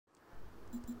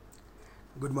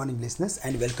Good morning, listeners,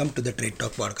 and welcome to the Trade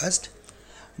Talk podcast.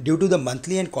 Due to the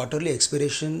monthly and quarterly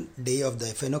expiration day of the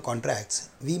FNO contracts,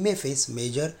 we may face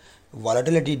major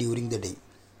volatility during the day.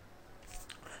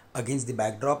 Against the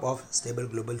backdrop of stable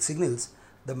global signals,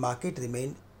 the market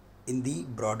remained in the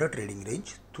broader trading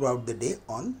range throughout the day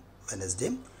on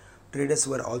Wednesday. Traders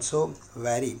were also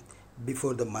wary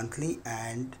before the monthly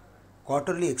and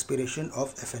quarterly expiration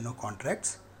of FNO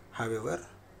contracts. However,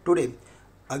 today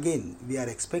again we are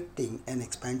expecting an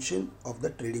expansion of the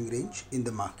trading range in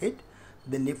the market.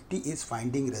 The Nifty is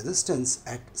finding resistance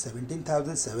at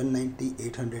 17,790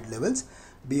 800 levels.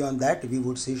 Beyond that, we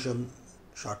would see some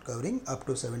short covering up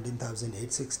to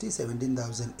 17,860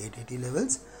 17,880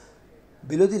 levels.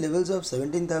 Below the levels of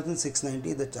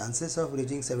 17,690, the chances of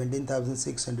reaching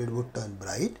 17,600 would turn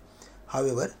bright.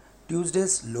 However,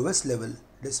 Tuesday's lowest level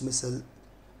dismissal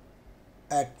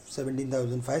at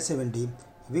 17,570,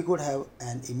 we could have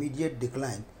an immediate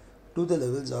decline to the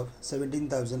levels of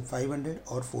 17,500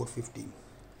 or 450.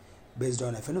 Based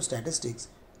on FNO statistics,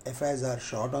 FIs are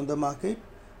short on the market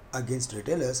against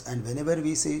retailers, and whenever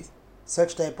we see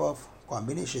such type of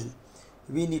combination,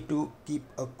 we need to keep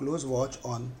a close watch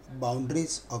on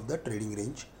boundaries of the trading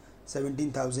range.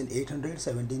 17,800,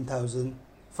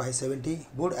 17,570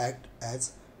 would act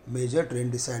as major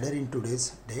trend decider in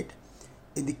today's date.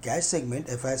 In the cash segment,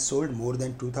 FI sold more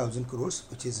than 2,000 crores,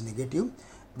 which is negative,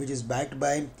 which is backed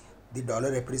by the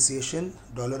dollar appreciation.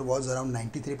 Dollar was around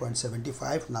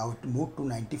 93.75, now it moved to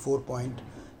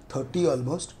 94.30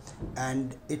 almost,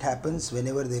 and it happens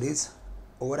whenever there is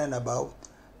over and above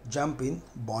jump in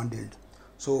bond yield,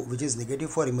 so which is negative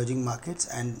for emerging markets,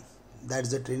 and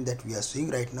that's the trend that we are seeing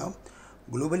right now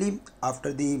globally.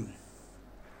 After the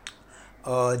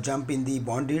jump in the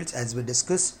bond yields, as we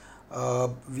discussed,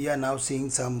 we are now seeing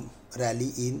some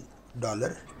rally in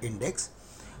dollar index.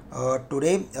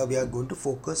 Today we are going to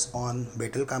focus on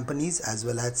metal companies as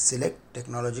well as select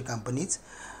technology companies.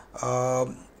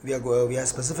 We are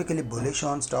specifically bullish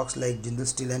on stocks like Jindal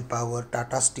Steel and Power,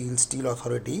 Tata Steel, Steel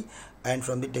Authority, and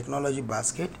from the technology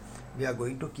basket, we are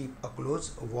going to keep a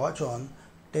close watch on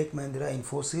Tech Mahindra,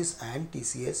 Infosys, and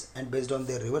TCS. And based on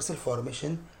their reversal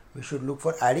formation, we should look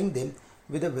for adding them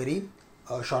with a very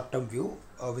short-term view,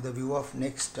 with a view of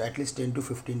next at least 10 to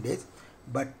 15 days.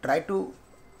 But try to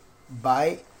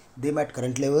buy them at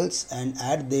current levels and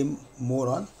add them more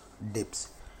on dips.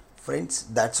 Friends,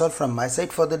 that's all from my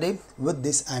side for the day. With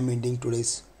this, I am ending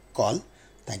today's call.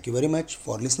 Thank you very much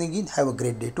for listening in. Have a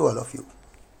great day to all of you.